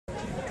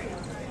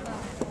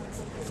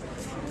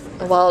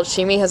A wild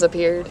shimi has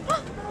appeared.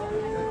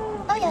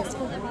 Oh yes.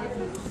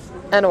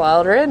 And a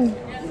wild Rin.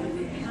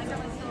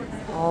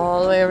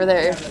 All the way over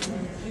there.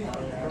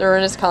 The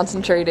Rin is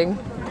concentrating.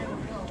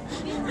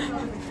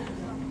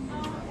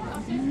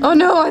 Oh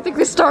no, I think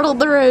we startled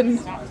the Rin.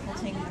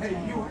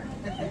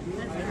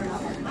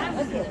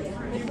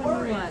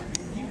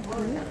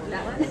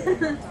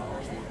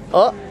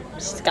 Oh,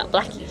 she's got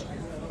Blackie.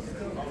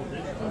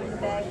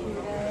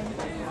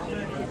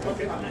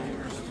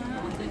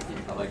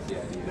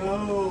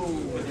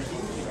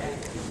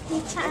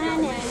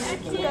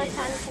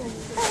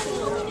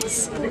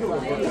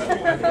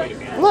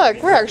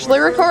 Look, we're actually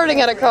recording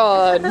at a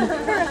con.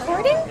 We're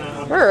recording?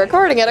 We're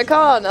recording at a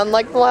con,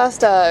 unlike the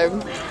last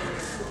time.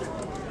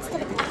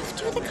 Instead of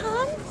after the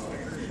con?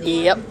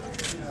 Yep.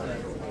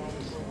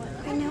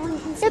 Where no one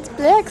can see. It's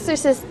the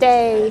Exorcist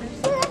Day.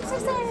 The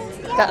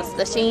Exorcist! Got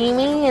the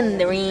shimi and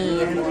the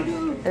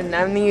Rin. And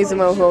I'm the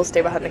Uzumo who will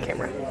stay behind the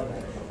camera.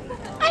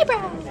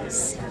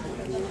 Eyebrows!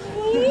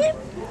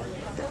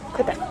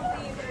 Quit that.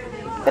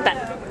 Quit that.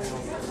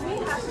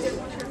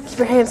 Keep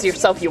your hands to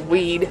yourself, you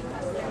weed.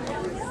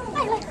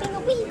 I like being a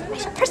weed. I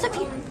shall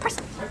persevere.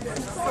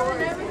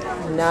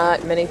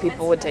 Not many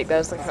people would take that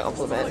as a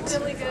compliment.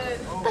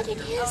 But it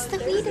is. The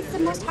weed is the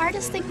most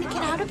hardest thing to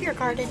get out of your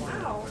garden.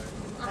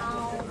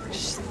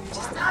 She's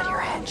not your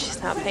head.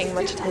 She's not paying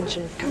much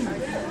attention.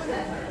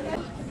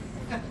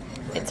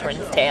 It's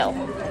Rin's tail.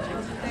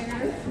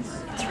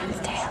 It's Rin's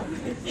tail.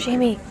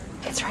 Shimi,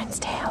 it's Rin's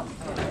tail.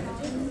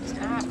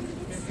 Stop.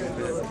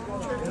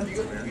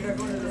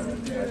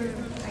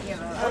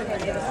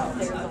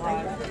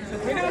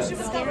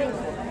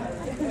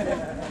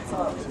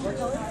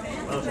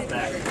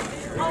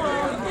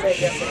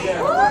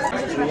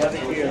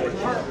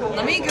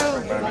 Let me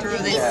go through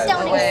this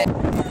Don't way.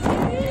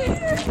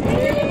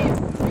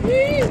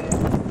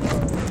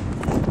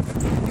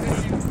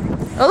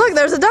 Oh look,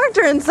 there's a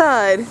doctor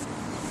inside.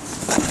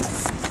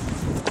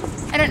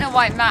 I don't know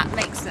why Matt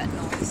makes that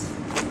noise.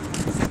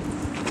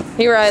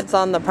 He rides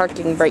on the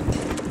parking brake.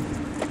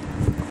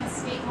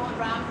 Skateboard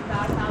around for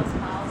about 1,000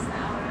 miles an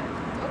hour.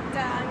 Okay,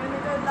 I'm gonna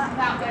go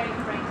without getting a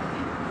brake on it.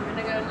 I'm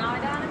gonna go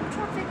lie down in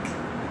traffic.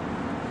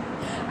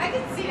 I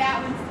can see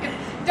that one.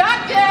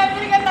 Doctor, I'm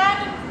gonna go lie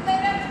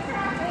down in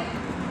traffic.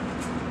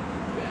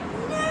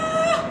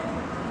 No!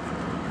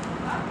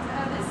 Doctor,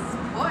 this is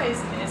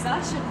poisonous.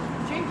 I shouldn't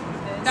be drinking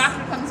this.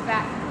 Doctor comes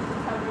back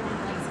covered in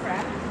like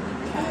crap.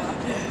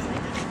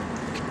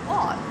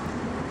 What?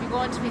 You're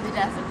going to be the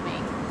death of me.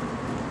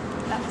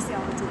 That's the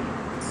only thing.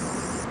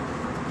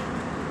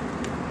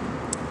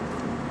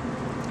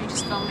 You're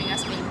just filming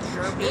us being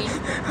droppy.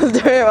 I was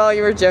doing it while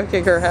you were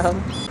joking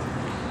around.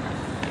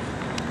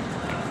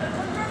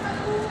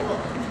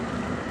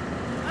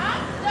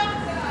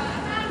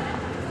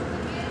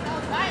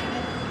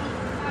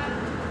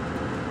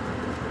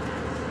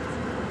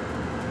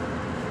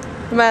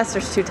 The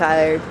master's too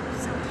tired.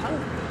 So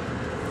hungry.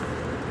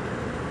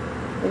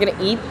 You're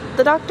gonna eat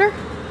the doctor?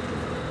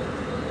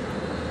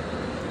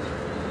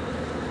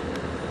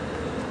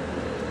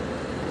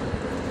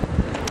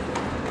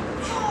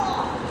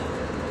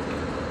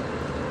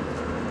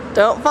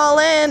 Don't fall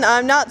in,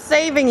 I'm not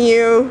saving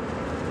you.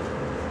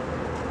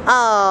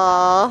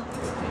 Aww.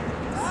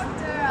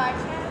 Doctor, I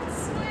can't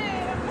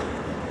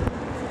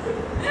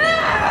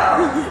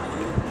swim.